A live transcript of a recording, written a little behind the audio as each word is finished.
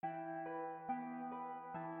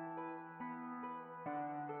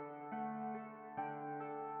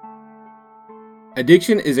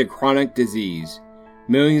Addiction is a chronic disease.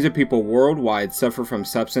 Millions of people worldwide suffer from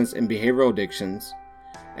substance and behavioral addictions.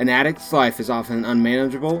 An addict's life is often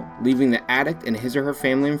unmanageable, leaving the addict and his or her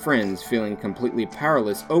family and friends feeling completely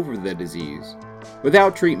powerless over the disease.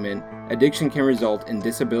 Without treatment, addiction can result in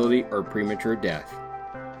disability or premature death.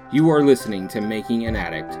 You are listening to Making an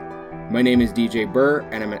Addict. My name is DJ Burr,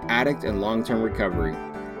 and I'm an addict in long-term recovery.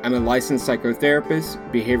 I'm a licensed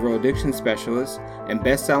psychotherapist, behavioral addiction specialist, and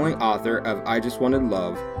best-selling author of I Just Wanted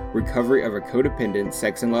Love, Recovery of a Codependent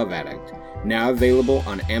Sex and Love Addict, now available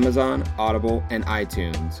on Amazon, Audible, and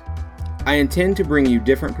iTunes. I intend to bring you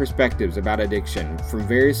different perspectives about addiction from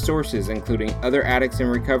various sources including other addicts in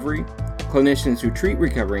recovery, clinicians who treat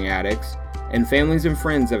recovering addicts, and families and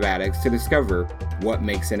friends of addicts to discover what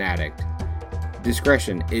makes an addict.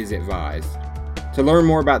 Discretion is advised. To learn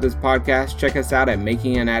more about this podcast, check us out at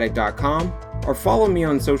makinganaddict.com or follow me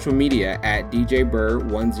on social media at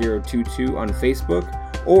DJBurr1022 on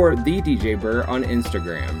Facebook or The DJ Burr on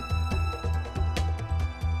Instagram.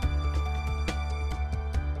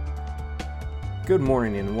 Good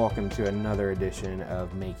morning and welcome to another edition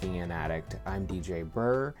of Making an Addict. I'm DJ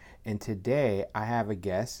Burr, and today I have a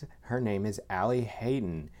guest. Her name is Allie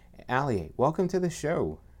Hayden. Allie, welcome to the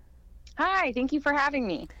show. Hi, thank you for having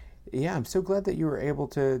me. Yeah, I'm so glad that you were able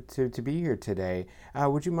to be here today.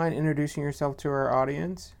 Would you mind introducing yourself to our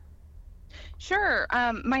audience? Sure.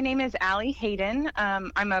 My name is Allie Hayden.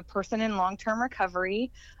 I'm a person in long-term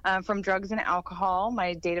recovery from drugs and alcohol.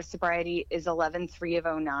 My date of sobriety is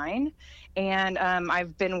 11/3/09. And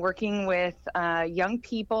I've been working with young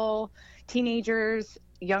people, teenagers,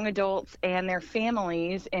 young adults, and their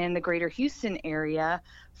families in the greater Houston area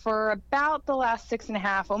for about the last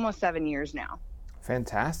 6.5, almost 7 years now.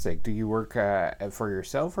 Fantastic. Do you work for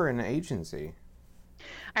yourself or in an agency?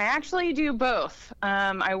 I actually do both.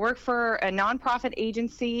 I work for a nonprofit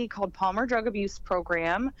agency called Palmer Drug Abuse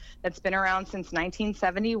Program that's been around since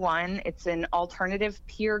 1971. It's an alternative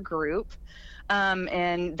peer group,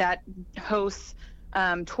 and that hosts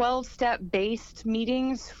 12-step based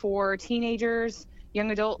meetings for teenagers,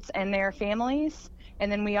 young adults, and their families.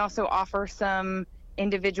 And then we also offer some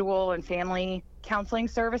individual and family counseling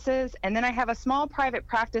services. And then I have a small private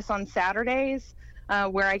practice on Saturdays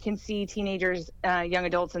where I can see teenagers, young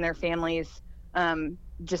adults and their families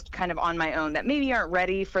just kind of on my own that maybe aren't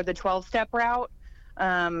ready for the 12-step route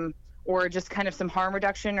or just kind of some harm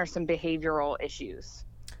reduction or some behavioral issues.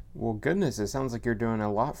 Well, goodness, it sounds like you're doing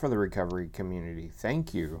a lot for the recovery community.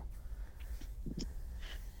 Thank you.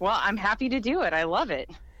 Well, I'm happy to do it. I love it.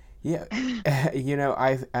 Yeah,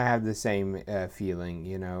 I have the same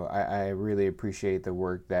feeling. I really appreciate the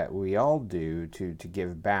work that we all do to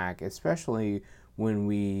give back, especially when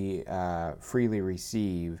we freely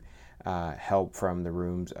receive help from the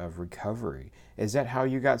rooms of recovery. Is that how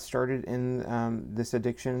you got started in this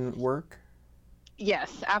addiction work?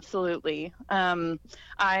 Yes, absolutely. Like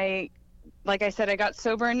I said, I got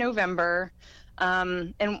sober in November.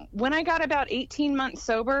 And when I got about 18 months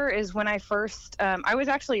sober is when I first, I was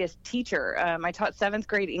actually a teacher. I taught 7th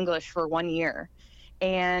grade English for 1 year,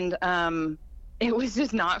 and it was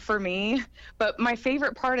just not for me. But my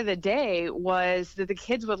favorite part of the day was that the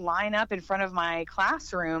kids would line up in front of my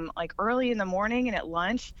classroom like early in the morning and at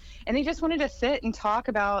lunch, and they just wanted to sit and talk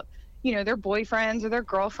about, their boyfriends or their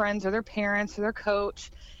girlfriends or their parents or their coach.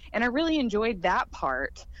 And I really enjoyed that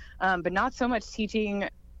part, but not so much teaching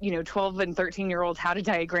 12 and 13-year-olds how to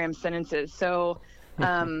diagram sentences. So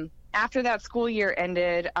after that school year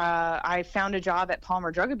ended, I found a job at Palmer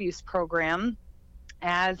Drug Abuse Program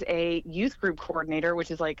as a youth group coordinator, which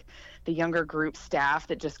is like the younger group staff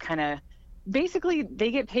that just kind of basically they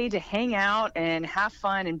get paid to hang out and have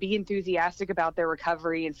fun and be enthusiastic about their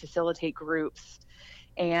recovery and facilitate groups.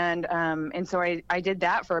 And so I did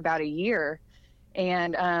that for about a year.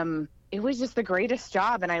 And it was just the greatest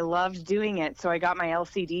job, and I loved doing it. So I got my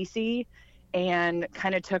LCDC and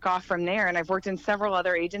kind of took off from there. And I've worked in several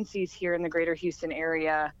other agencies here in the greater Houston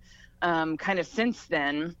area kind of since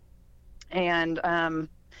then. And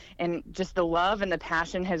just the love and the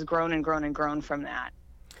passion has grown and grown and grown from that.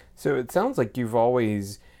 So it sounds like you've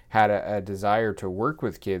always had a desire to work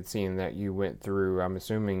with kids, seeing that you went through, I'm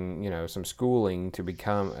assuming, some schooling to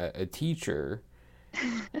become a teacher.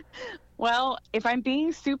 Well, if I'm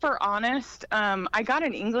being super honest, I got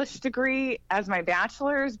an English degree as my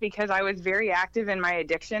bachelor's because I was very active in my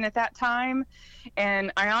addiction at that time.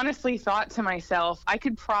 And I honestly thought to myself, I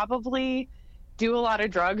could probably do a lot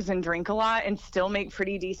of drugs and drink a lot and still make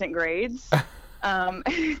pretty decent grades.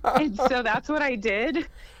 And so that's what I did.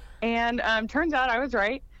 And turns out I was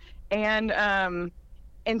right. And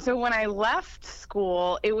And so when I left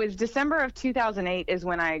school, it was December of 2008 is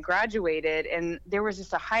when I graduated, and there was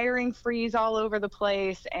just a hiring freeze all over the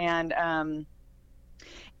place. And, and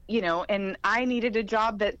I needed a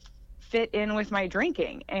job that fit in with my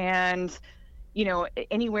drinking. And,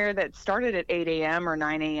 anywhere that started at 8 a.m. or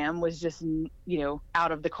 9 a.m. was just,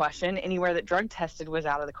 out of the question. Anywhere that drug tested was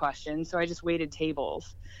out of the question. So I just waited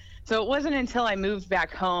tables. So it wasn't until I moved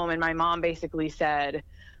back home and my mom basically said,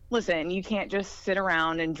 listen, you can't just sit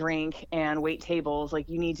around and drink and wait tables. Like,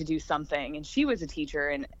 you need to do something. And she was a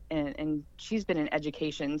teacher and she's been in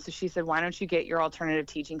education. So she said, why don't you get your alternative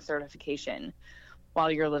teaching certification while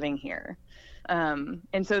you're living here?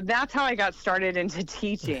 And so that's how I got started into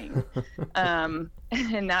teaching,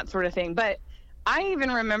 and that sort of thing. But I even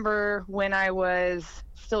remember when I was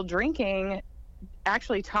still drinking,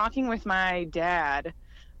 actually talking with my dad,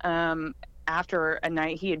 after a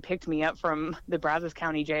night he had picked me up from the Brazos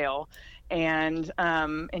County Jail, and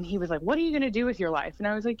he was like, what are you going to do with your life? And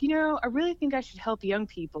I was like, I really think I should help young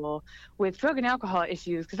people with drug and alcohol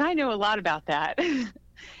issues because I know a lot about that.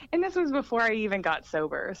 And this was before I even got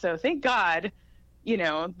sober. So thank God,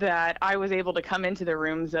 that I was able to come into the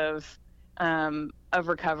rooms of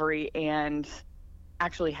recovery and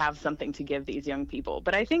actually have something to give these young people.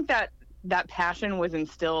 But I think that passion was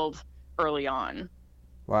instilled early on.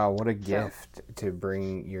 Wow, what a gift to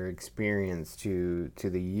bring your experience to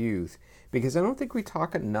the youth, because I don't think we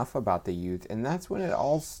talk enough about the youth, and that's when it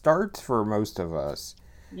all starts for most of us.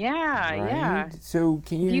 Yeah, right? Yeah. So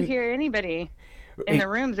can you... If you hear anybody in the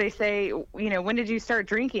rooms, they say, when did you start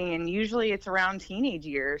drinking? And usually it's around teenage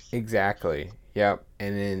years. Exactly. Yep.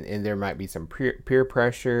 And there might be some peer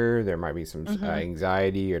pressure, there might be some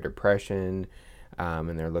anxiety or depression,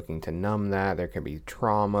 and they're looking to numb that. There can be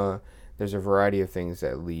trauma. There's a variety of things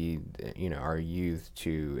that lead, our youth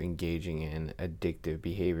to engaging in addictive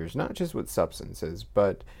behaviors, not just with substances,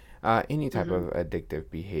 but any type of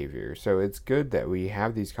addictive behavior. So it's good that we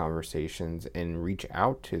have these conversations and reach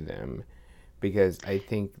out to them, because I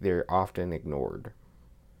think they're often ignored.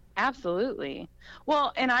 Absolutely.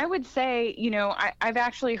 Well, and I would say, I've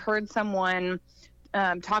actually heard someone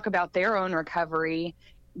talk about their own recovery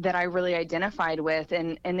that I really identified with,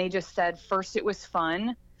 and they just said, first it was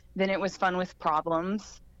fun. Then it was fun with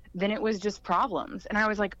problems. Then it was just problems. And I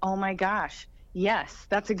was like, oh my gosh, yes,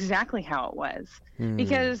 that's exactly how it was.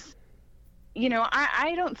 Because,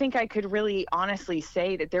 I don't think I could really honestly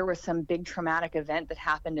say that there was some big traumatic event that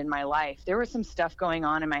happened in my life. There was some stuff going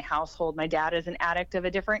on in my household. My dad is an addict of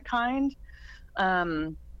a different kind,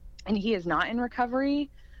 and he is not in recovery.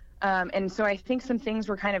 And so I think some things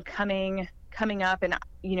were kind of coming up. And,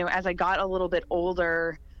 as I got a little bit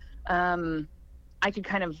older, I could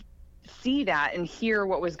kind of see that and hear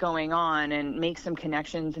what was going on and make some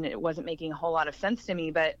connections, and it wasn't making a whole lot of sense to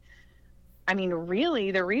me. But I mean,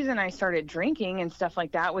 really, the reason I started drinking and stuff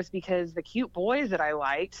like that was because the cute boys that I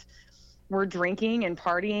liked were drinking and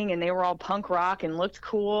partying, and they were all punk rock and looked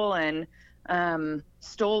cool and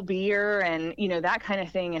stole beer and, that kind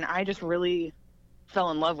of thing. And I just really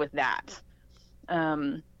fell in love with that.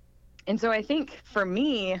 And so I think for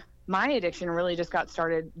me, my addiction really just got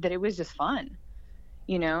started that it was just fun.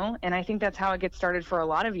 And I think that's how it gets started for a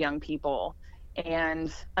lot of young people.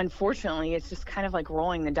 And unfortunately, it's just kind of like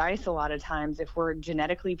rolling the dice a lot of times. If we're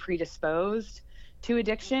genetically predisposed to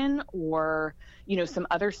addiction, or, some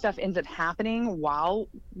other stuff ends up happening while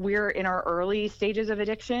we're in our early stages of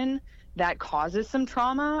addiction that causes some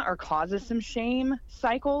trauma or causes some shame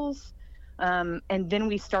cycles. And then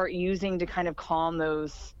we start using to kind of calm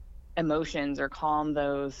those emotions or calm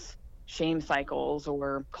those shame cycles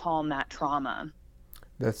or calm that trauma.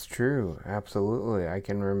 That's true. Absolutely. I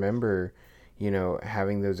can remember,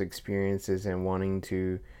 having those experiences and wanting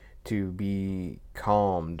to be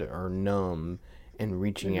calmed or numb and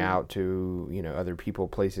reaching out to, other people,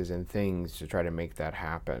 places, and things to try to make that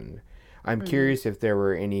happen. I'm curious if there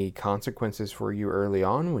were any consequences for you early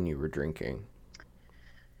on when you were drinking.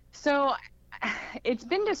 So it's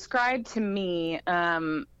been described to me,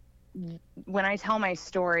 when I tell my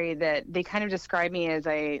story, that they kind of describe me as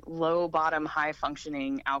a low bottom, high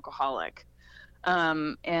functioning alcoholic.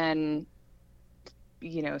 And,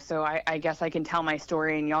 so I guess I can tell my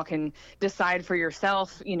story and y'all can decide for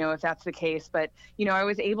yourself, if that's the case. But, I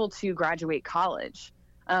was able to graduate college,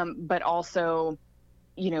 but also,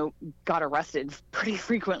 got arrested pretty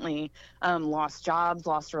frequently, lost jobs,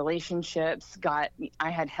 lost relationships, I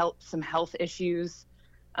had some health issues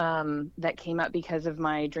that came up because of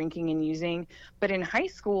my drinking and using. But in high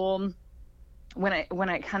school, when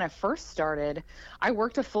I kind of first started, I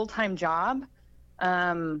worked a full-time job.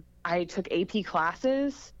 I took AP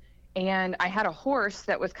classes, And I had a horse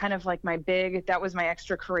that was kind of like that was my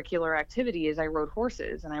extracurricular activity, is I rode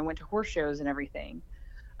horses and I went to horse shows and everything.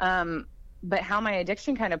 But how my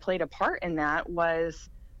addiction kind of played a part in that was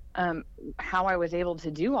how I was able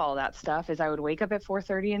to do all that stuff is I would wake up at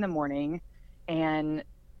 4:30 in the morning and,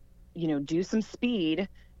 do some speed,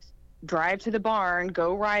 drive to the barn,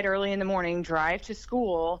 go ride early in the morning, drive to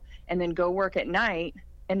school, and then go work at night,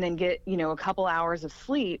 and then get, a couple hours of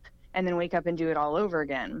sleep, and then wake up and do it all over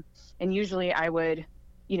again. And usually I would,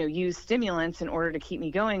 use stimulants in order to keep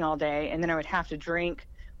me going all day, and then I would have to drink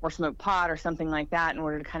or smoke pot or something like that in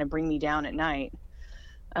order to kind of bring me down at night.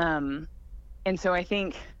 And so I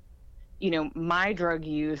think, my drug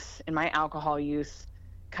use and my alcohol use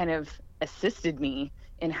kind of assisted me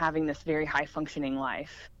in having this very high functioning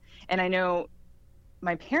life. And I know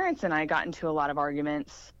my parents and I got into a lot of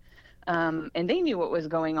arguments, and they knew what was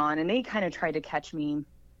going on, and they kind of tried to catch me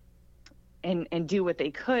and do what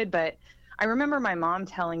they could. But I remember my mom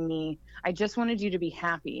telling me, I just wanted you to be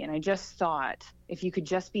happy. And I just thought, if you could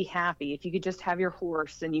just be happy, if you could just have your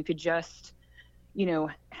horse and you could just,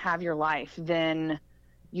 have your life, then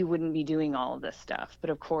you wouldn't be doing all of this stuff. But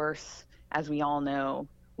of course, as we all know,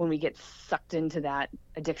 when we get sucked into that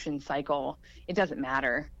addiction cycle, it doesn't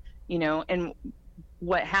matter, and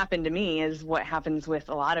what happened to me is what happens with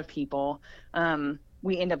a lot of people.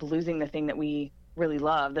 We end up losing the thing that we really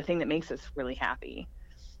love, the thing that makes us really happy.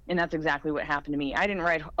 And that's exactly what happened to me. I didn't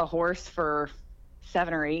ride a horse for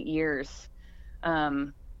 7 or 8 years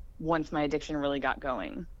once my addiction really got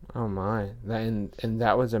going. Oh my. And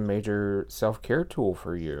that was a major self-care tool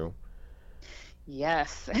for you.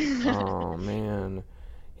 Yes. Oh man.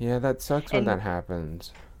 Yeah, that sucks when that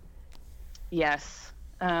happens. Yes.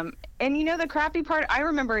 And the crappy part, I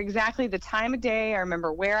remember exactly the time of day. I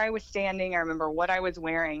remember where I was standing. I remember what I was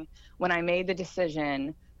wearing when I made the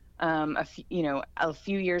decision, a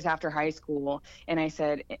few years after high school. And I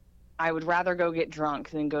said, I would rather go get drunk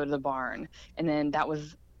than go to the barn. And then that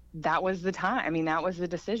was the time. I mean, that was the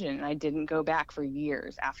decision. And I didn't go back for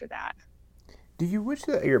years after that. Do you wish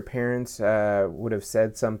that your parents would have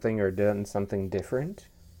said something or done something different?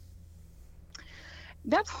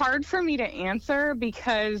 That's hard for me to answer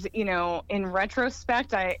because, in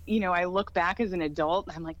retrospect, I look back as an adult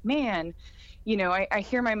and I'm like, man, I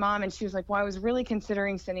hear my mom and she was like, well, I was really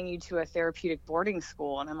considering sending you to a therapeutic boarding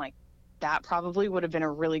school. And I'm like, that probably would have been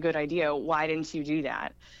a really good idea. Why didn't you do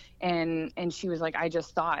that? And she was like, I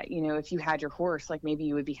just thought, if you had your horse, like maybe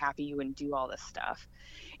you would be happy you wouldn't do all this stuff.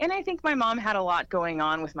 And I think my mom had a lot going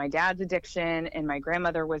on with my dad's addiction, and my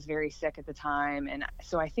grandmother was very sick at the time. And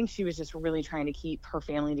so I think she was just really trying to keep her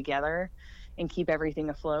family together and keep everything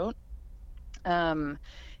afloat. I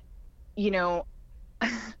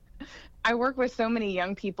work with so many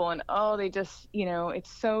young people, and they just,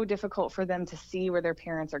 it's so difficult for them to see where their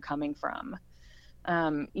parents are coming from.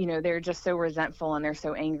 They're just so resentful and they're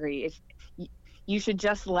so angry. You should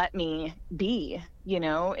just let me be,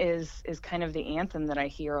 is kind of the anthem that I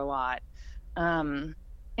hear a lot. And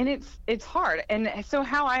it's hard. And so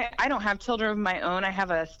how I don't have children of my own. I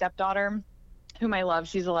have a stepdaughter whom I love.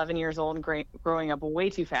 She's 11 years old and growing up way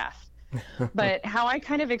too fast. But how I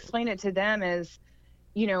kind of explain it to them is,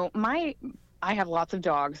 I have lots of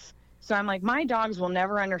dogs. So I'm like, my dogs will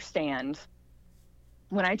never understand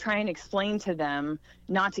when I try and explain to them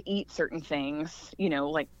not to eat certain things,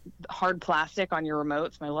 like hard plastic on your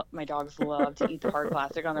remotes. My dogs love to eat the hard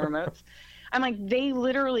plastic on the remotes. I'm like, they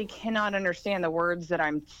literally cannot understand the words that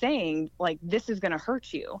I'm saying. Like, this is going to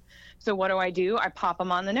hurt you. So what do? I pop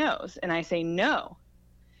them on the nose and I say, no.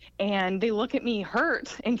 And they look at me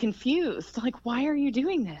hurt and confused. Like, why are you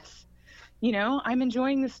doing this? I'm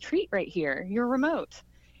enjoying this treat right here, your remote.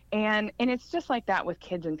 And it's just like that with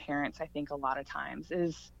kids and parents, I think a lot of times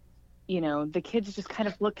is, the kids just kind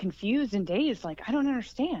of look confused and dazed, like, I don't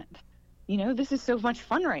understand. This is so much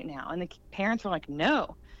fun right now. And the parents are like,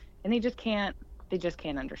 no. And they just can't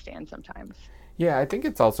understand sometimes. Yeah, I think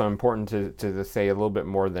it's also important to say a little bit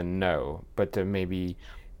more than no, but to maybe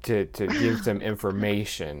to give some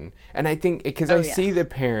information. And I think, because I see the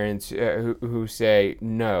parents who say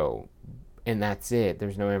no, and that's it.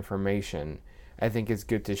 There's no information. I think it's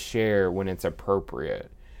good to share when it's appropriate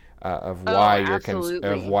of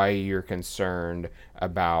why you're concerned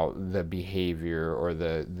about the behavior or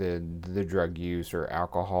the drug use or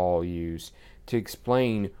alcohol use, to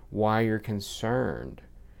explain why you're concerned.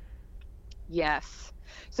 Yes.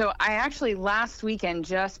 So I actually last weekend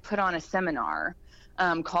just put on a seminar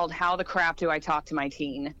called How the Crap Do I Talk to My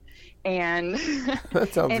Teen? And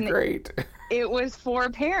that sounds great. It was for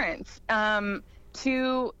parents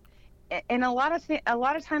to and a lot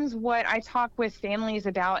of times what I talk with families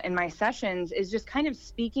about in my sessions is just kind of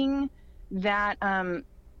speaking that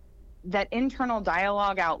that internal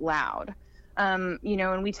dialogue out loud. And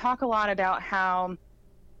we talk a lot about how,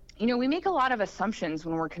 we make a lot of assumptions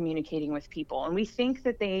when we're communicating with people, and we think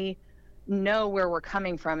that they know where we're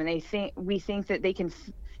coming from, and we think that they can,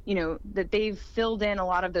 that they've filled in a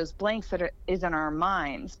lot of those blanks that is in our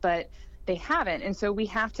minds, but they haven't. And so we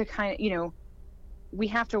have to we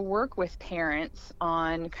have to work with parents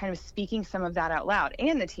on kind of speaking some of that out loud,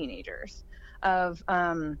 and the teenagers of,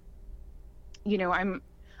 I'm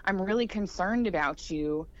really concerned about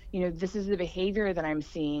you. This is the behavior that I'm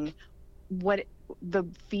seeing. What the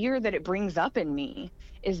fear that it brings up in me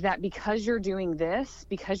is that because you're doing this,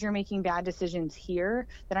 because you're making bad decisions here,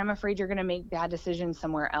 that I'm afraid you're going to make bad decisions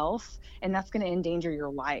somewhere else, and that's going to endanger your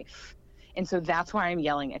life. And so that's why I'm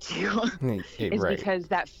yelling at you, is right. Because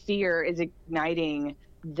that fear is igniting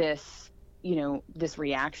this, this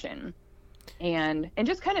reaction. And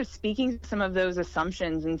just kind of speaking some of those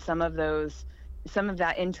assumptions and some of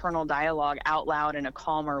that internal dialogue out loud in a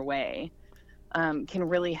calmer way can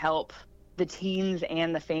really help the teens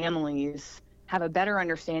and the families have a better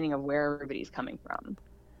understanding of where everybody's coming from.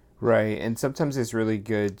 Right. And sometimes it's really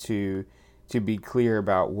good to be clear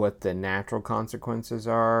about what the natural consequences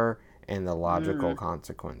are and the logical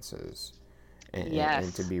consequences,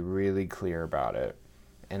 and to be really clear about it.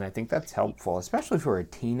 And I think that's helpful, especially for a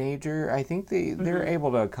teenager. I think they're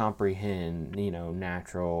able to comprehend,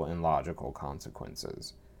 natural and logical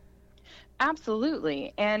consequences.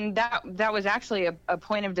 Absolutely. And that was actually a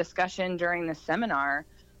point of discussion during the seminar,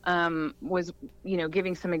 was,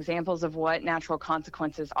 giving some examples of what natural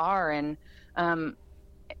consequences are. And, and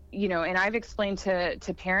I've explained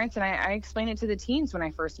to parents, and I explain it to the teens when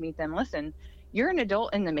I first meet them. Listen, you're an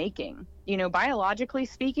adult in the making. Biologically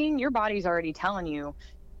speaking, your body's already telling you,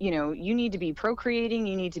 you need to be procreating,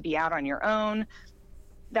 you need to be out on your own.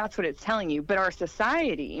 That's what it's telling you. But our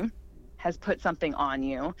society has put something on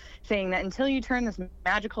you saying that until you turn this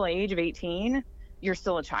magical age of 18, you're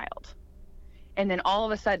still a child. And then all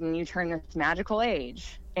of a sudden you turn this magical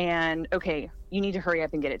age and, okay, you need to hurry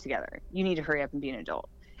up and get it together. You need to hurry up and be an adult.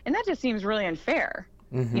 And that just seems really unfair,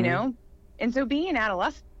 And so being an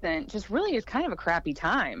adolescent just really is kind of a crappy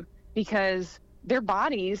time, because their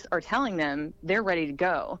bodies are telling them they're ready to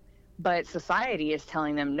go, but society is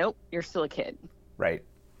telling them, nope, you're still a kid. Right.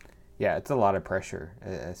 Yeah, it's a lot of pressure,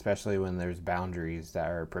 especially when there's boundaries that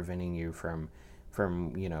are preventing you from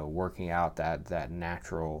working out that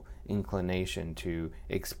natural inclination to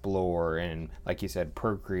explore and, like you said,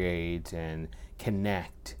 procreate and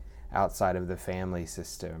connect outside of the family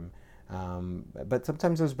system. But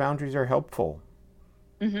sometimes those boundaries are helpful.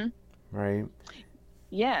 Right?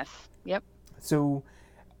 Yes. Yep. So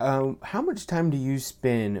how much time do you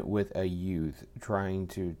spend with a youth trying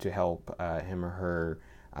to help him or her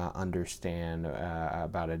understand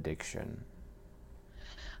about addiction?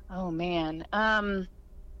 Oh, man. As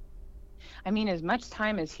much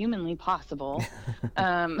time as humanly possible.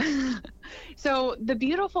 So the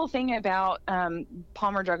beautiful thing about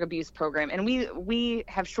Palmer Drug Abuse Program, and we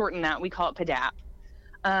have shortened that, we call it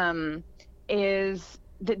PDAP, is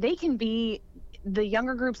that the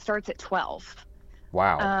younger group starts at 12.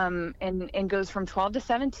 Wow. And goes from 12 to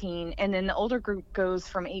 17, and then the older group goes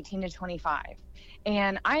from 18 to 25.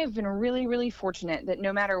 And I have been really, really fortunate that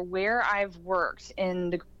no matter where I've worked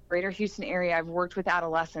in the greater Houston area, I've worked with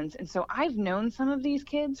adolescents. And so I've known some of these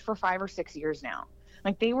kids for 5 or 6 years now.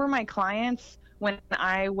 Like, they were my clients when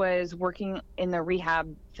I was working in the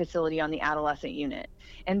rehab facility on the adolescent unit.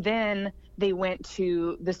 And then they went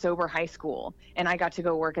to the sober high school, and I got to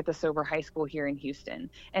go work at the sober high school here in Houston.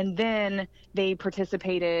 And then they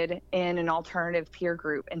participated in an alternative peer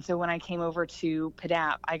group. And so when I came over to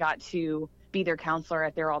PDAP, I got to be their counselor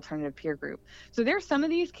at their alternative peer group. So there's some of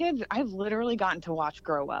these kids I've literally gotten to watch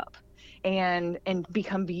grow up and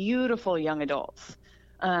become beautiful young adults.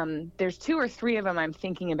 There's 2 or 3 of them I'm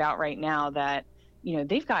thinking about right now that,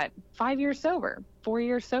 they've got 5 years sober, 4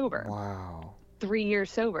 years sober, wow, 3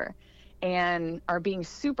 years sober, and are being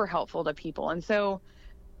super helpful to people. And so,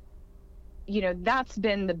 that's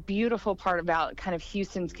been the beautiful part about kind of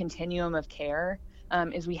Houston's continuum of care,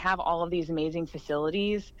 is we have all of these amazing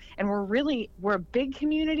facilities, and we're a big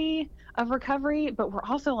community of recovery, but we're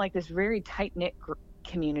also like this very tight-knit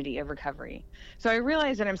community of recovery. So I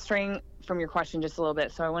realize that I'm straying from your question just a little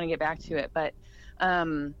bit, so I want to get back to it. But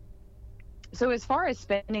so as far as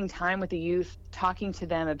spending time with the youth, talking to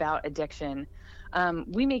them about addiction,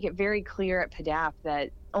 we make it very clear at PDAP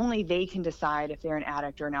that only they can decide if they're an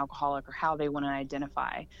addict or an alcoholic or how they want to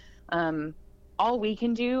identify. all we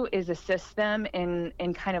can do is assist them in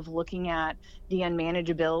kind of looking at the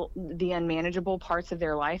unmanageable parts of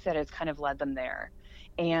their life that has kind of led them there.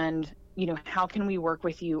 And, how can we work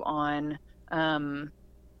with you on, on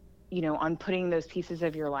putting those pieces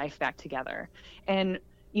of your life back together? And,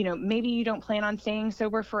 maybe you don't plan on staying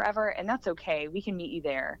sober forever, and that's okay. We can meet you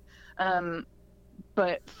there.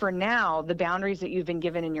 But for now, the boundaries that you've been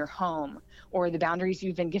given in your home, or the boundaries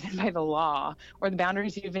you've been given by the law, or the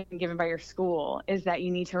boundaries you've been given by your school, is that you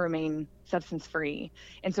need to remain substance free.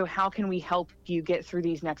 And so how can we help you get through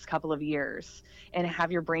these next couple of years and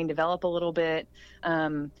have your brain develop a little bit,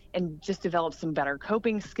 and just develop some better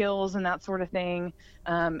coping skills and that sort of thing,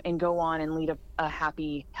 and go on and lead a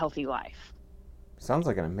happy, healthy life. Sounds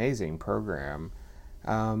like an amazing program.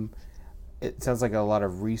 It sounds like a lot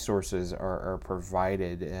of resources are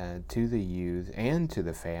provided to the youth and to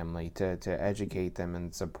the family to educate them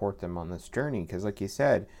and support them on this journey. Because like you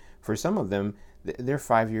said, for some of them, they're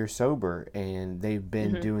 5 years sober and they've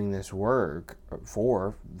been doing this work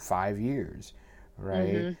for 5 years,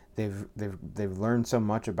 right? They've learned so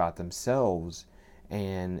much about themselves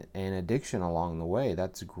and addiction along the way.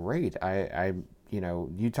 That's great. I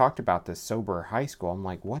you talked about the sober high school. I'm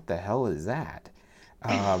like, what the hell is that?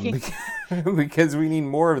 Because we need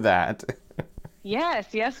more of that.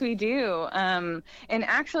 Yes, we do. And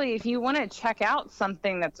actually, if you want to check out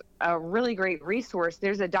something that's a really great resource,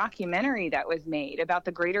 there's a documentary that was made about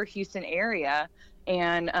the greater Houston area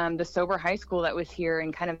and the sober high school that was here,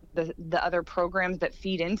 and kind of the other programs that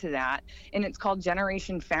feed into that. And it's called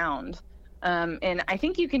Generation Found. And I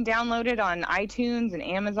think you can download it on iTunes and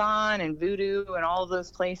Amazon and Vudu and all of those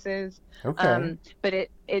places. Okay. But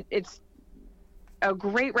it's a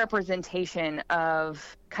great representation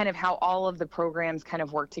of kind of how all of the programs kind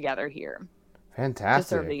of work together here. Fantastic. To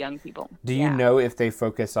serve the young people. Do you know if they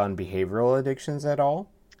focus on behavioral addictions at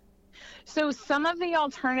all? So some of the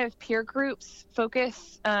alternative peer groups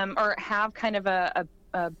focus or have kind of a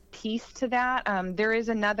piece to that. There is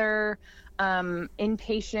another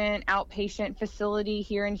inpatient, outpatient facility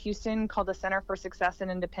here in Houston called the Center for Success and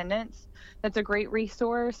Independence. That's a great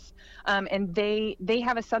resource. And they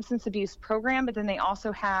have a substance abuse program, but then they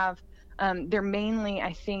also have, they're mainly,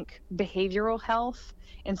 I think, behavioral health.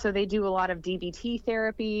 And so they do a lot of DBT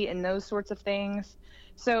therapy and those sorts of things.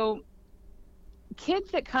 So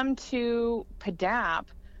kids that come to PDAP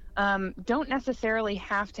don't necessarily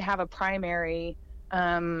have to have a primary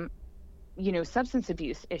substance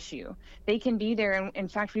abuse issue. They can be there. And in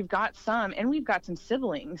fact, we've got some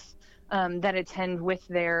siblings that attend with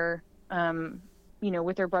their,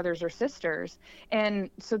 with their brothers or sisters. And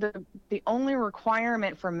so the only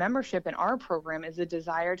requirement for membership in our program is a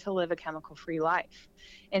desire to live a chemical-free life.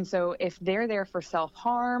 And so if they're there for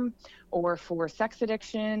self-harm or for sex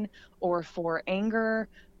addiction or for anger,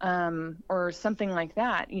 or something like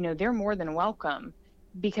that, they're more than welcome,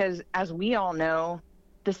 because as we all know,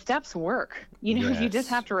 the steps work. Yes. You just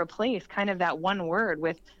have to replace kind of that one word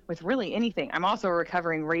with really anything. I'm also a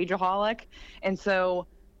recovering rageaholic. And so,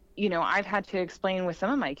 I've had to explain with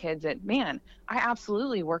some of my kids that, man, I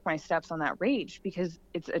absolutely work my steps on that rage because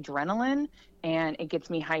it's adrenaline and it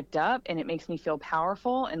gets me hyped up and it makes me feel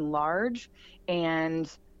powerful and large. And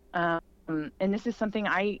this is something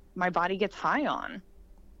my body gets high on.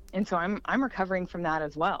 And so I'm recovering from that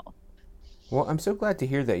as well. Well, I'm so glad to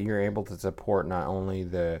hear that you're able to support not only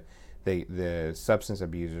the substance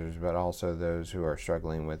abusers, but also those who are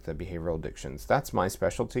struggling with the behavioral addictions. That's my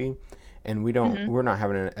specialty, and we're not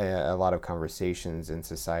having a lot of conversations in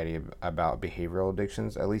society about behavioral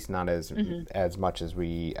addictions, at least not as much as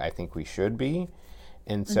I think we should be.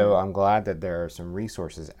 And so I'm glad that there are some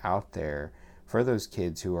resources out there for those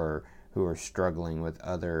kids who are struggling with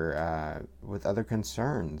other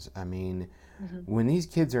concerns. I mean, when these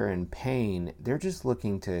kids are in pain, they're just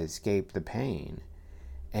looking to escape the pain.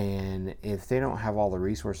 And if they don't have all the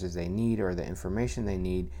resources they need or the information they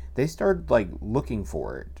need, they start looking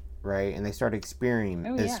for it, right? And they start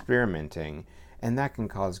experimenting, and that can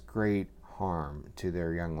cause great harm to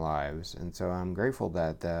their young lives. And so I'm grateful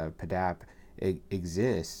that the PDAP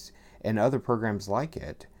exists and other programs like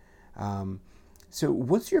it. So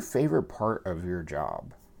what's your favorite part of your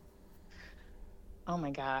job? Oh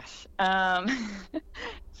my gosh.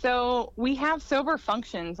 So we have sober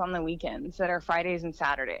functions on the weekends that are Fridays and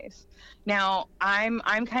Saturdays. Now I'm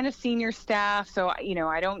kind of senior staff, so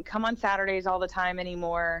I don't come on Saturdays all the time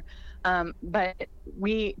anymore. But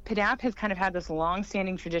PDAP has kind of had this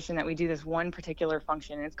long-standing tradition that we do this one particular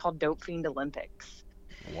function, and it's called Dope Fiend Olympics.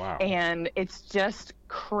 Wow. And it's just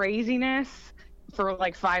craziness for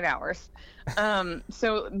like 5 hours.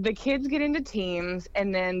 So the kids get into teams,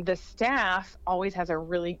 and then the staff always has a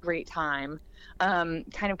really great time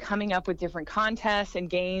kind of coming up with different contests and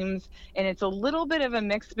games. And it's a little bit of a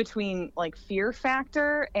mix between like Fear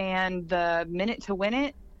Factor and the Minute to Win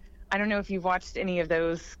It. I don't know if you've watched any of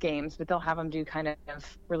those games, but they'll have them do kind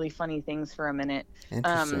of really funny things for a minute.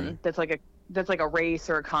 Interesting. That's like a race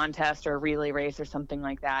or a contest or a relay race or something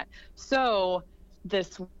like that. So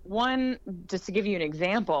this one, just to give you an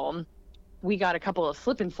example, we got a couple of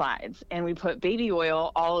slip and slides, and we put baby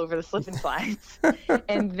oil all over the slip and slides.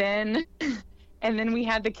 and then we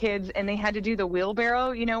had the kids, and they had to do the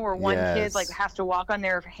wheelbarrow, where one kid like has to walk on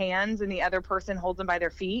their hands and the other person holds them by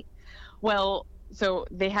their feet. Well, so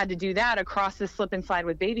they had to do that across the slip and slide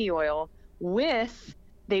with baby oil.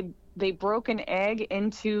 They broke an egg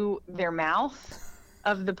into their mouth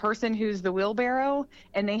of the person who's the wheelbarrow,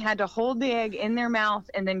 and they had to hold the egg in their mouth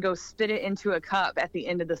and then go spit it into a cup at the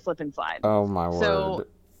end of the slip and slide. Oh my word. So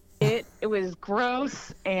it was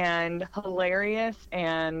gross and hilarious,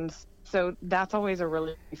 and so that's always a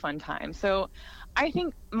really fun time. So I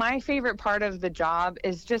think my favorite part of the job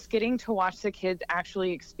is just getting to watch the kids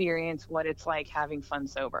actually experience what it's like having fun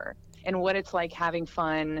sober, and what it's like having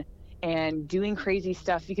fun and doing crazy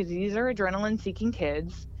stuff, because these are adrenaline seeking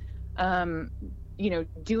kids,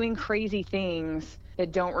 doing crazy things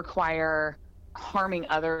that don't require harming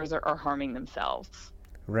others or harming themselves.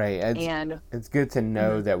 Right. It's good to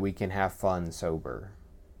know that we can have fun sober.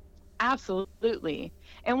 Absolutely.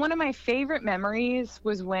 And one of my favorite memories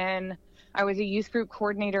was when I was a youth group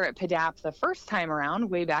coordinator at PDAP the first time around,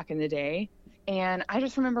 way back in the day. And I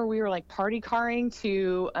just remember we were like party carring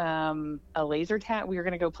to a laser tag. We were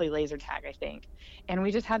going to go play laser tag, I think. And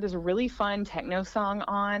we just had this really fun techno song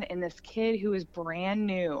on. And this kid who was brand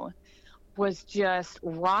new was just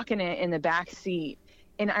rocking it in the back seat.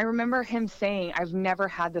 And I remember him saying, "I've never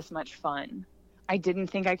had this much fun. I didn't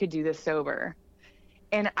think I could do this sober."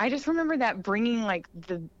 And I just remember that bringing like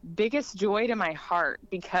the biggest joy to my heart,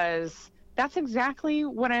 because that's exactly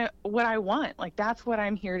what I want. Like, that's what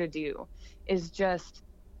I'm here to do, is just,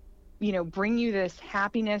 bring you this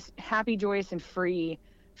happiness, happy, joyous, and free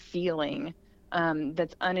feeling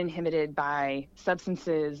that's uninhibited by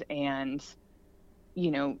substances and,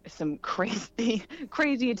 some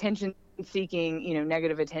crazy attention seeking,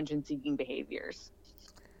 negative attention seeking behaviors.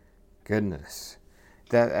 Goodness.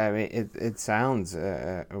 It sounds,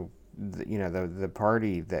 the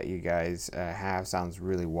party that you guys have sounds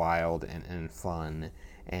really wild and fun.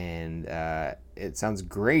 And it sounds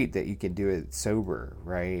great that you can do it sober,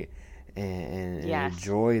 right? And Yes.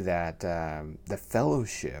 enjoy that, the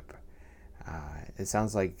fellowship. It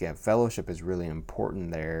sounds like fellowship is really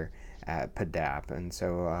important there at PDAP. And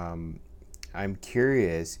so I'm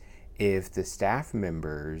curious if the staff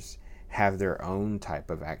members have their own type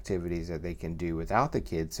of activities that they can do without the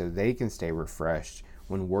kids, so they can stay refreshed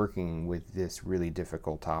when working with this really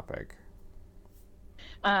difficult topic.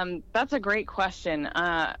 That's a great question.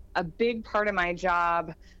 A big part of my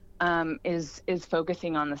job is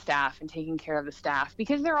focusing on the staff and taking care of the staff,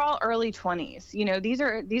 because they're all early 20s. These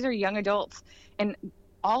are young adults, and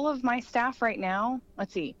all of my staff right now,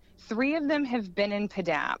 let's see, 3 of them have been in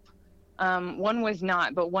PDAP. One was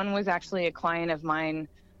not, but one was actually a client of mine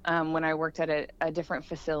when I worked at a different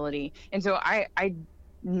facility. And so I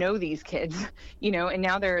know these kids, and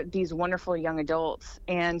now they're these wonderful young adults.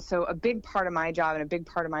 And so a big part of my job and a big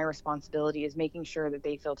part of my responsibility is making sure that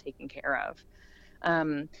they feel taken care of.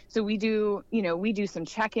 So we do some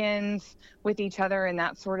check-ins with each other and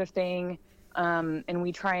that sort of thing. And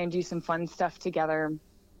we try and do some fun stuff together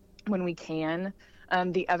when we can.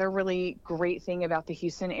 The other really great thing about the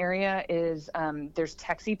Houston area is there's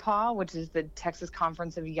TexyPaw, which is the Texas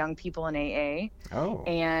Conference of Young People in AA. Oh.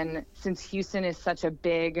 And since Houston is such a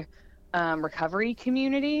big recovery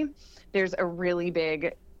community, there's a really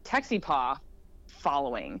big TexyPaw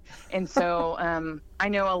following. And so I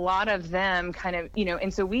know a lot of them kind of,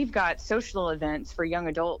 and so we've got social events for young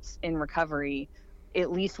adults in recovery at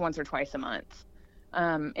least once or twice a month.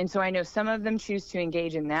 And so I know some of them choose to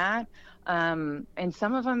engage in that. And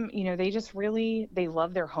some of them, they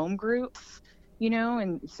love their home groups,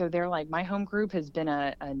 and so they're like, my home group has been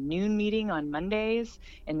a noon meeting on Mondays,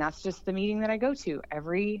 and that's just the meeting that I go to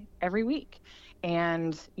every week.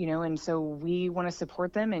 And, and so we want to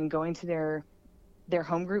support them in going to their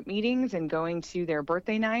home group meetings and going to their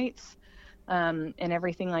birthday nights, and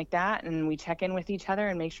everything like that. And we check in with each other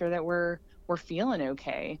and make sure that we're feeling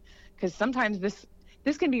okay. 'Cause sometimes this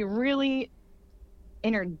can be really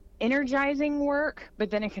energizing work,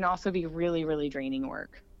 but then it can also be really, really draining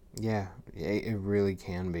work. Yeah, it really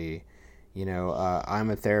can be. I'm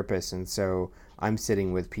a therapist, and so I'm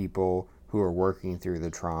sitting with people who are working through the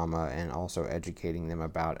trauma and also educating them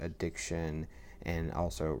about addiction and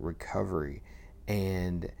also recovery.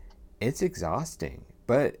 And it's exhausting,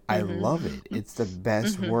 but I love it. It's the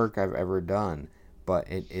best work I've ever done, but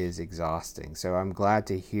it is exhausting. So I'm glad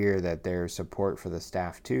to hear that there's support for the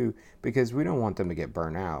staff too, because we don't want them to get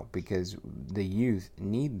burnt out, because the youth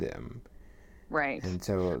need them. Right. And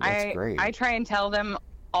so that's great. I try and tell them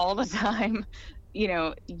all the time,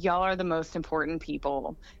 y'all are the most important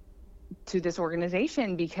people to this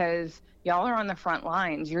organization, because y'all are on the front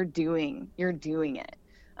lines. You're doing it.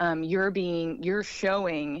 You're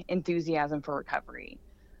showing enthusiasm for recovery.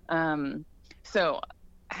 So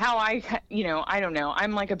how I don't know.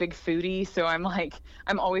 I'm like a big foodie, so I'm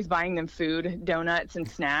always buying them food, donuts and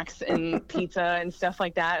snacks and pizza and stuff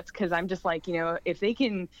like that. It's because I'm just like, if they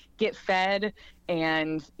can get fed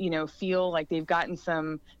and, feel like they've gotten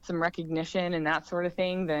some recognition and that sort of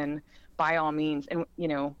thing, then by all means. And,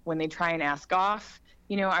 when they try and ask off,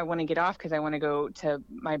 I want to get off because I want to go to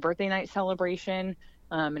my birthday night celebration.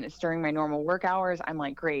 And it's during my normal work hours. I'm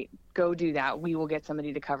like, great, go do that. We will get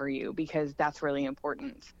somebody to cover you, because that's really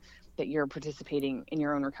important that you're participating in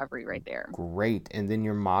your own recovery right there. Great. And then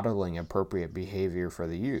you're modeling appropriate behavior for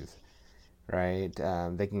the youth, right?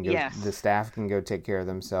 They can go, yes. The staff can go take care of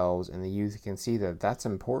themselves, and the youth can see that that's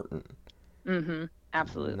important. Mm-hmm.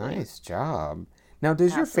 Absolutely. Nice job. Now,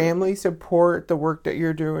 does your family support the work that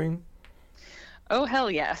you're doing? Oh,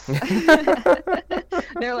 hell yes.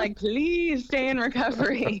 They're like, please stay in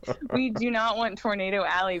recovery. We do not want Tornado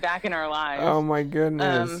Alley back in our lives. Oh, my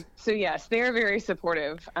goodness. So, yes, they're very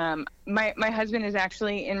supportive. My husband is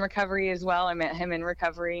actually in recovery as well. I met him in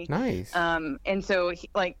recovery. Nice. And so,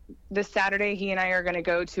 this Saturday, he and I are going to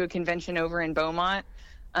go to a convention over in Beaumont.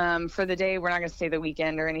 For the day. We're not going to stay the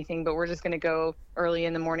weekend or anything, but we're just going to go early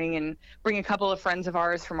in the morning and bring a couple of friends of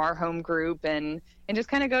ours from our home group and just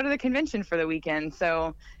kind of go to the convention for the weekend.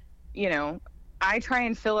 So, I try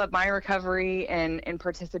and fill up my recovery and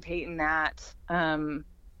participate in that, and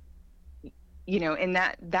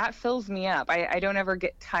that fills me up. I don't ever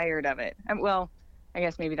get tired of it. Well, I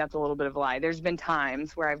guess maybe that's a little bit of a lie. There's been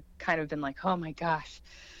times where I've kind of been like, oh my gosh,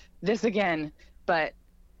 this again, but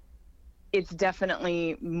it's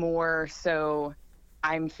definitely more so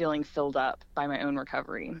I'm feeling filled up by my own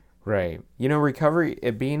recovery. Right. Recovery,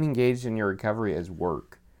 being engaged in your recovery is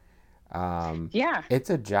work. Yeah. It's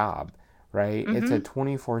a job, right? Mm-hmm. It's a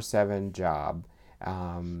 24/7 job.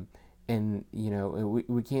 And,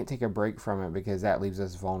 we can't take a break from it, because that leaves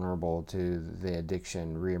us vulnerable to the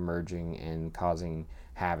addiction reemerging and causing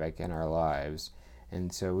havoc in our lives. And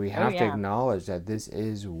so we have to acknowledge that this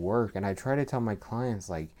is work. And I try to tell my clients,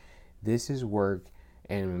 this is work,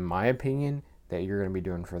 and in my opinion, that you're going to be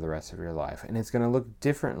doing for the rest of your life. And it's going to look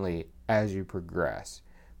differently as you progress,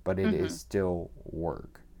 but it is still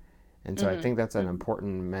work. And so I think that's an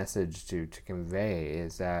important message to convey,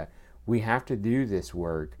 is that we have to do this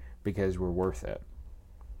work because we're worth it.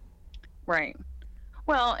 Right.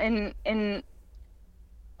 Well, and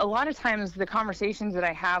a lot of times the conversations that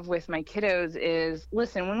I have with my kiddos is,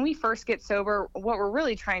 listen, when we first get sober, what we're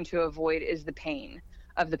really trying to avoid is the pain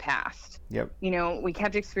of the past. Yep. We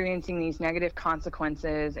kept experiencing these negative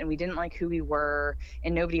consequences, and we didn't like who we were,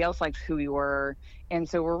 and nobody else liked who we were. And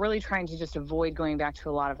so we're really trying to just avoid going back to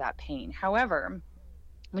a lot of that pain. However,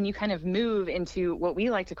 when you kind of move into what we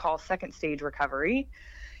like to call second stage recovery,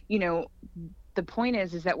 the point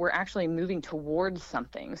is that we're actually moving towards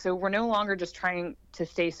something. So we're no longer just trying to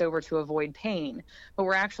stay sober to avoid pain, but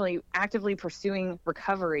we're actually actively pursuing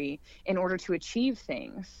recovery in order to achieve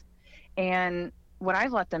things. And what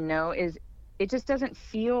I've let them know is it just doesn't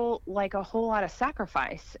feel like a whole lot of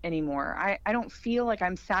sacrifice anymore. I don't feel like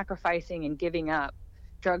I'm sacrificing and giving up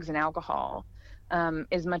drugs and alcohol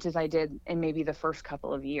as much as I did in maybe the first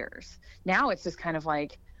couple of years. Now it's just kind of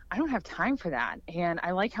like, I don't have time for that. And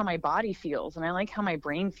I like how my body feels, and I like how my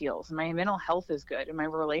brain feels, and my mental health is good, and my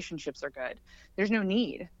relationships are good. There's no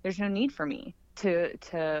need for me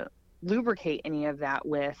to lubricate any of that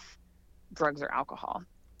with drugs or alcohol.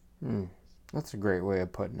 That's a great way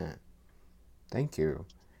of putting it. Thank you.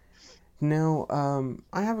 Now,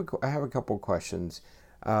 I have a couple questions.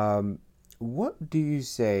 What do you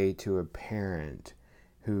say to a parent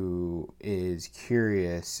who is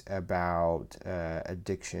curious about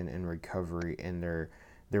addiction and recovery, and they're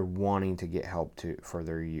wanting to get help for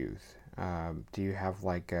their youth? Do you have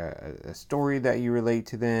a story that you relate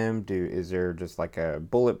to them? Is there just a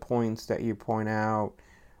bullet points that you point out?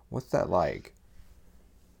 What's that like?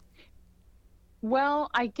 Well,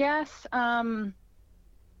 I guess I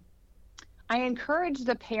encourage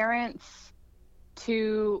the parents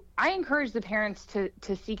I encourage the parents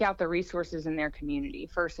to seek out the resources in their community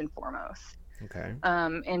first and foremost. Okay.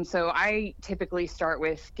 And so I typically start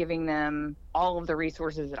with giving them all of the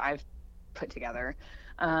resources that I've put together.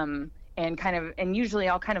 And usually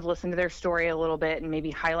I'll kind of listen to their story a little bit and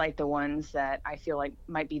maybe highlight the ones that I feel like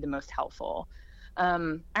might be the most helpful.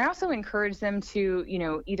 I also encourage them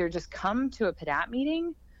to, either just come to a PDAP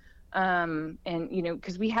meeting, and,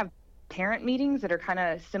 because we have parent meetings that are kind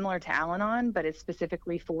of similar to Al-Anon, but it's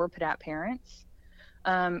specifically for PDAP parents.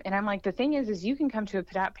 And I'm like, the thing is you can come to a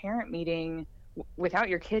PDAP parent meeting without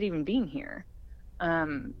your kid even being here.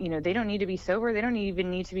 They don't need to be sober. They don't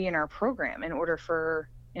even need to be in our program in order for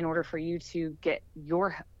you to get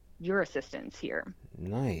your assistance here.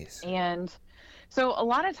 Nice. And so a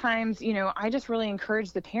lot of times, I just really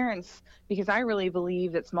encourage the parents, because I really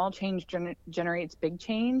believe that small change generates big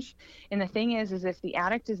change. And the thing is if the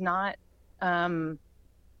addict is not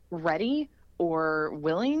ready or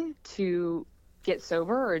willing to get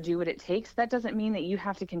sober or do what it takes, that doesn't mean that you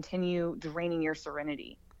have to continue draining your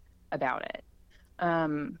serenity about it.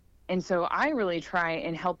 And so I really try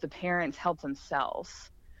and help the parents help themselves,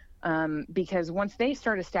 because once they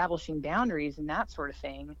start establishing boundaries and that sort of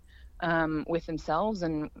thing, with themselves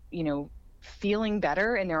and, feeling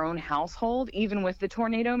better in their own household, even with the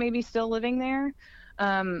tornado maybe still living there,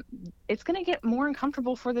 it's going to get more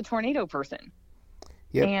uncomfortable for the tornado person.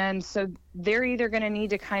 Yep. And so they're either going to need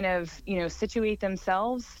to kind of, situate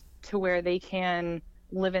themselves to where they can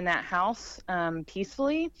live in that house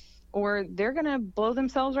peacefully, or they're going to blow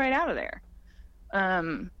themselves right out of there,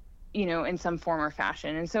 in some form or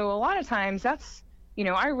fashion. And so a lot of times that's,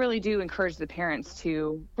 I really do encourage the parents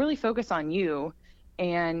to really focus on you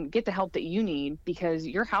and get the help that you need, because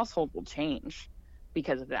your household will change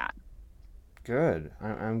because of that. Good.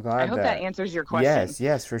 I'm glad. I hope that answers your question.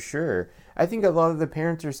 Yes, for sure. I think a lot of the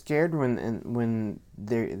parents are scared when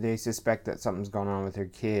they suspect that something's going on with their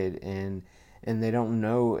kid, and they don't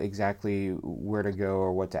know exactly where to go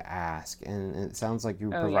or what to ask. And it sounds like you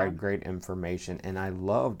provide great information, and I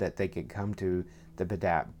love that they could come to the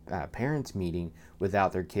PDAP parents meeting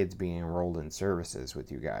without their kids being enrolled in services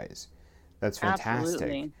with you guys. That's fantastic.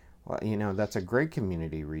 Absolutely. Well, that's a great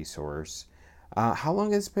community resource. How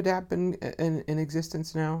long has PDAP been in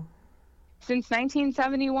existence now? Since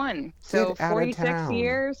 1971. So 46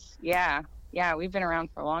 years. Yeah, we've been around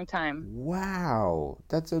for a long time. Wow,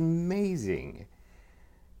 that's amazing.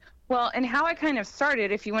 Well, and how I kind of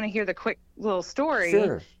started, if you want to hear the quick little story,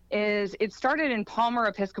 sure. is it started in Palmer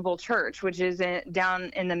Episcopal Church, which is down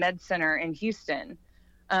in the Med Center in Houston.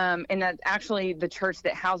 And that's actually the church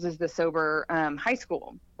that houses the sober high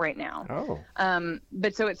school right now. Oh.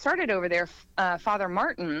 But so it started over there. Father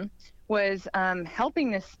Martin was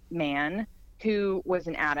helping this man who was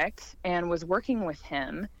an addict and was working with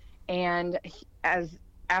him. And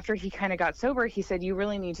after he kind of got sober, he said, you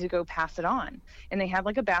really need to go pass it on. And they had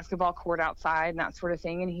like a basketball court outside and that sort of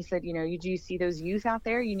thing. And he said, do you see those youth out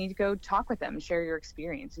there? You need to go talk with them, share your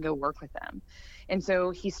experience, and go work with them. And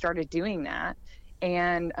so he started doing that.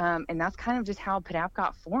 And that's kind of just how PDAP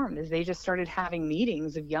got formed, is they just started having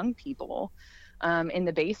meetings of young people in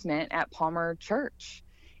the basement at Palmer Church.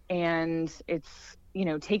 And it's,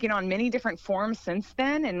 taken on many different forms since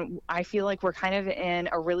then. And I feel like we're kind of in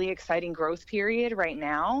a really exciting growth period right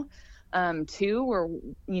now, too, where,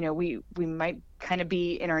 we might kind of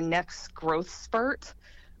be in our next growth spurt,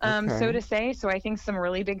 so to say. So I think some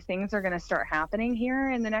really big things are going to start happening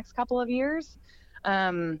here in the next couple of years.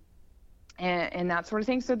 And that sort of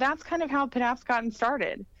thing. So that's kind of how PDAP's gotten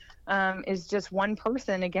started, is just one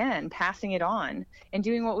person, again, passing it on and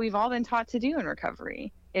doing what we've all been taught to do in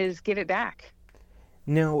recovery, is give it back.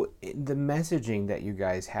 Now, the messaging that you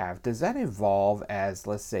guys have, does that evolve as,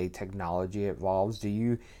 let's say, technology evolves? Do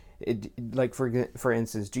you, for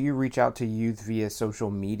instance, do you reach out to youth via social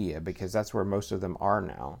media? Because that's where most of them are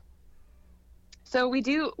now. So we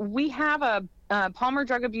do. We have a Palmer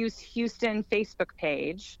Drug Abuse Houston Facebook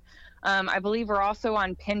page. I believe we're also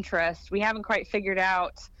on Pinterest. We haven't quite figured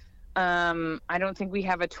out. I don't think we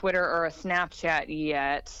have a Twitter or a Snapchat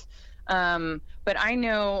yet. But I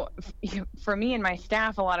know for me and my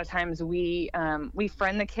staff, a lot of times we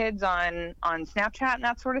friend the kids on Snapchat and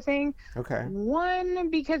that sort of thing. Okay. One,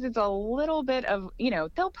 because it's a little bit of,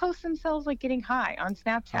 they'll post themselves like getting high on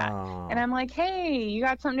Snapchat. Oh. And I'm like, hey, you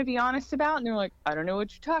got something to be honest about? And they're like, I don't know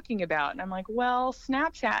what you're talking about. And I'm like, well,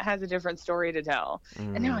 Snapchat has a different story to tell.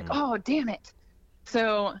 And they're like, oh, damn it.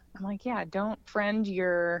 So I'm like, yeah, don't friend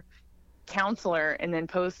your counselor and then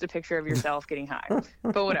post a picture of yourself getting high,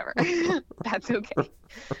 but whatever. That's okay.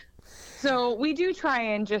 So we do try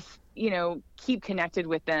and just keep connected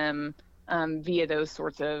with them via those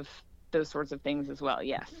sorts of those sorts of things as well.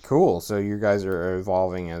 Yes. Cool. So you guys are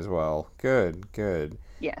evolving as well. Good, good.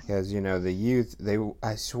 Yes. Because, the youth,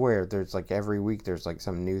 I swear, there's like every week there's like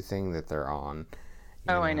some new thing that they're on.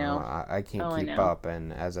 I know. I can't keep up,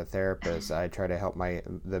 and as a therapist, I try to help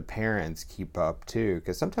the parents keep up too.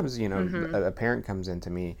 Because sometimes, a parent comes into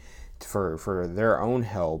me for their own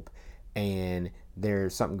help, and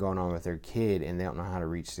there's something going on with their kid, and they don't know how to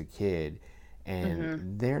reach the kid,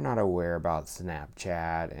 and they're not aware about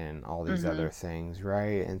Snapchat and all these other things,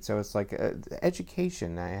 right? And so it's like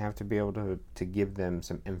education. I have to be able to give them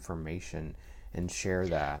some information and share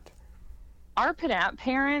that. Our PADAP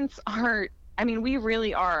parents we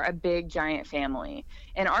really are a big, giant family.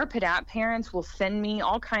 And our PADAP parents will send me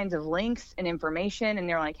all kinds of links and information. And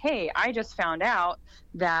they're like, hey, I just found out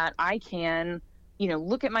that I can,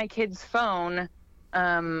 look at my kid's phone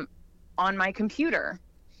on my computer.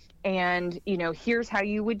 And, here's how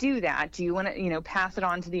you would do that. Do you want to, pass it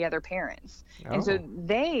on to the other parents? Oh. And so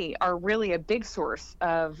they are really a big source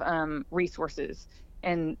of resources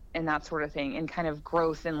and that sort of thing, and kind of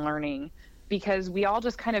growth and learning, because we all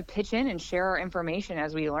just kind of pitch in and share our information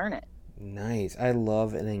as we learn it. Nice. I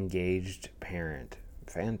love an engaged parent.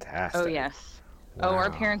 Fantastic. Oh, yes. Wow. Oh,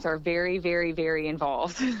 our parents are very, very, very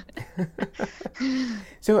involved.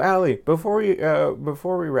 So, Allie, before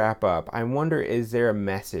we wrap up, I wonder, is there a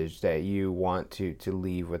message that you want to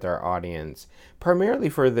leave with our audience, primarily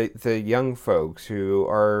for the young folks who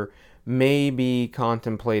are maybe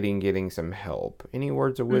contemplating getting some help? Any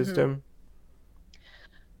words of wisdom?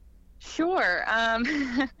 Sure.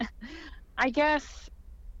 I guess,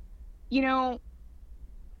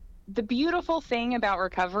 the beautiful thing about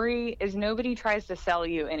recovery is nobody tries to sell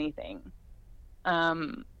you anything.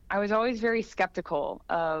 I was always very skeptical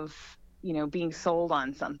of, being sold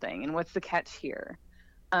on something and what's the catch here.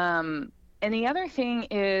 And the other thing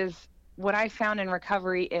is, what I found in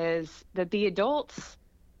recovery is that the adults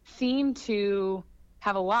seem to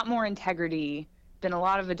have a lot more integrity than a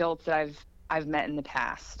lot of adults that I've met in the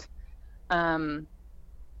past. And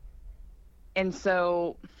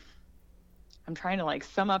so I'm trying to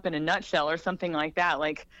sum up in a nutshell or something like that,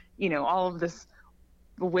 all of this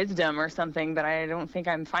wisdom or something, but I don't think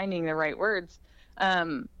I'm finding the right words.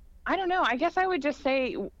 I don't know. I guess I would just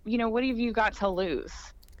say, what have you got to lose?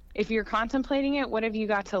 If you're contemplating it, what have you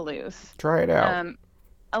got to lose? Try it out.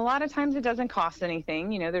 A lot of times it doesn't cost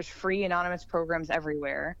anything. There's free anonymous programs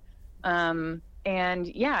everywhere. And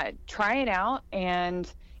yeah, try it out. And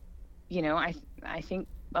I think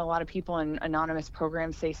a lot of people in anonymous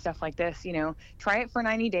programs say stuff like this, try it for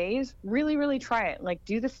 90 days, really, really try it.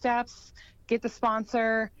 Do the steps, get the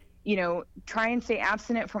sponsor, try and stay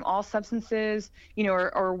abstinent from all substances,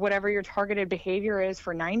 or whatever your targeted behavior is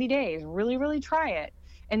for 90 days, really, really try it.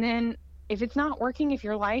 And then if it's not working, if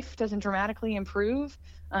your life doesn't dramatically improve,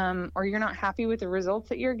 or you're not happy with the results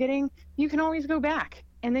that you're getting, you can always go back.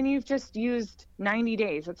 And then you've just used 90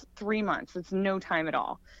 days. That's 3 months. It's no time at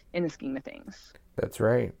all in the scheme of things. That's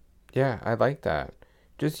right. Yeah, I like that.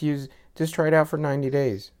 Just try it out for 90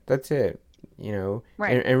 days. That's it.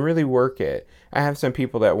 Right. And really work it. I have some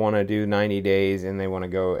people that want to do 90 days and they want to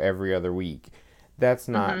go every other week. That's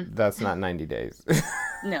not 90 days.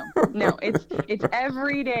 No, it's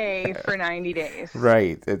every day for 90 days.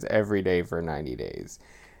 Right. It's every day for 90 days.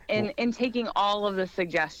 And taking all of the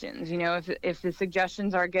suggestions, if the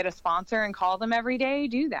suggestions are get a sponsor and call them every day,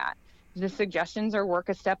 do that. If the suggestions are work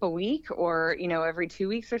a step a week or, every 2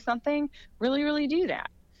 weeks or something, really, really do that.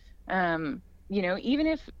 Even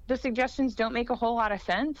if the suggestions don't make a whole lot of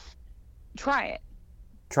sense, try it.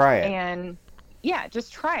 Try it. And yeah,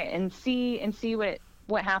 just try it and see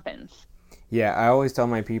what happens. Yeah, I always tell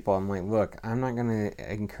my people, I'm like, look, I'm not going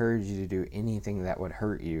to encourage you to do anything that would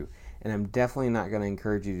hurt you. And I'm definitely not going to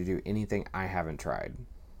encourage you to do anything I haven't tried.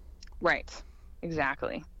 Right.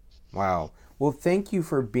 Exactly. Wow. Well, thank you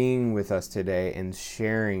for being with us today and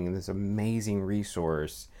sharing this amazing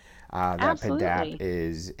resource that PADAP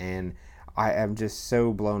is. And I am just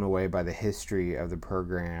so blown away by the history of the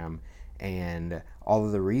program and all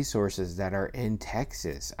of the resources that are in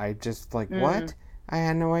Texas. I just what? I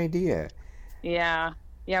had no idea. Yeah.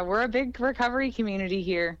 Yeah, we're a big recovery community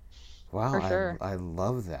here. Wow, for sure. I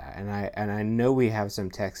love that. And I know we have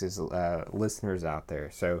some Texas listeners out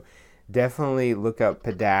there. So definitely look up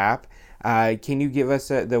PADAP. Can you give us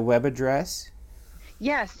the web address?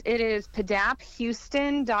 Yes, it is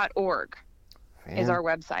padaphouston.org is our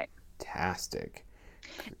website. Fantastic.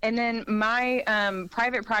 And then my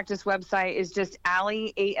private practice website is just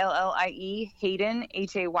Allie, ALLIE, Haydon,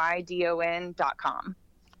 HAYDON.com.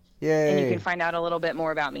 Yay. And you can find out a little bit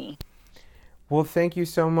more about me. Well, thank you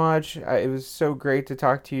so much. It was so great to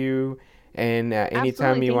talk to you. And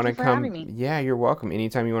anytime you want to come, yeah, you're welcome.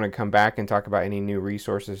 Anytime you want to come back and talk about any new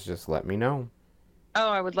resources, just let me know. Oh,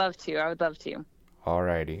 I would love to.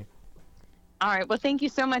 Alrighty. All right. Well, thank you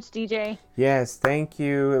so much, DJ. Yes, thank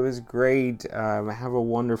you. It was great. Have a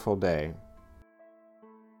wonderful day.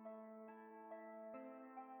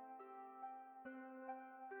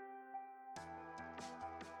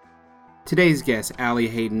 Today's guests, Allie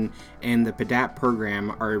Hayden and the PDAP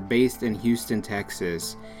program, are based in Houston,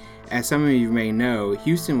 Texas. As some of you may know,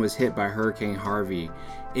 Houston was hit by Hurricane Harvey.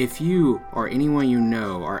 If you or anyone you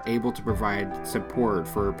know are able to provide support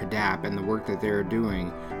for PDAP and the work that they're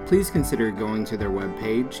doing, please consider going to their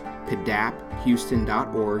webpage,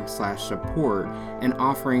 pdaphhouston.org/support, and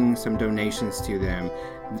offering some donations to them.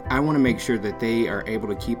 I want to make sure that they are able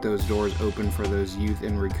to keep those doors open for those youth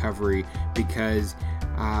in recovery, because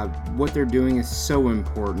what they're doing is so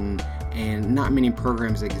important, and not many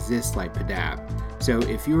programs exist like PDAP. So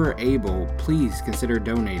if you are able, please consider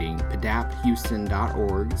donating.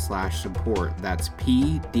 pdaphhouston.org/support. That's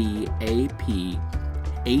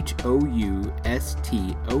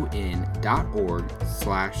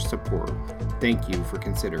pdaphhouston.org/support. Thank you for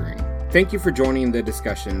considering. Thank you for joining the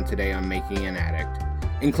discussion today on Making an Addict.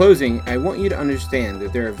 In closing, I want you to understand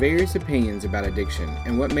that there are various opinions about addiction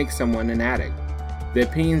and what makes someone an addict. The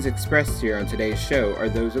opinions expressed here on today's show are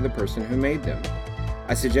those of the person who made them.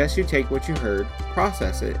 I suggest you take what you heard,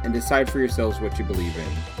 process it, and decide for yourselves what you believe in.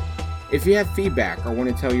 If you have feedback or want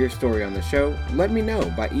to tell your story on the show, let me know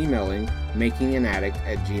by emailing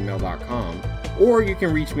makinganaddict@gmail.com, or you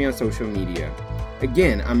can reach me on social media.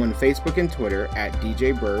 Again, I'm on Facebook and Twitter at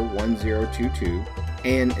DJBurr1022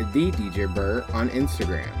 and The DJ Burr on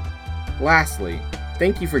Instagram. Lastly,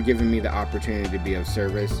 thank you for giving me the opportunity to be of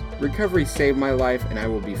service. Recovery saved my life, and I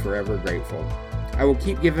will be forever grateful. I will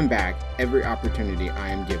keep giving back every opportunity I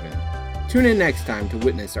am given. Tune in next time to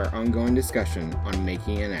witness our ongoing discussion on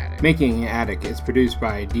Making an Addict. Making an Addict is produced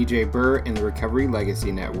by DJ Burr and the Recovery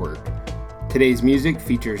Legacy Network. Today's music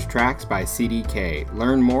features tracks by CDK.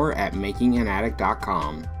 Learn more at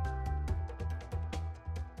makinganaddict.com.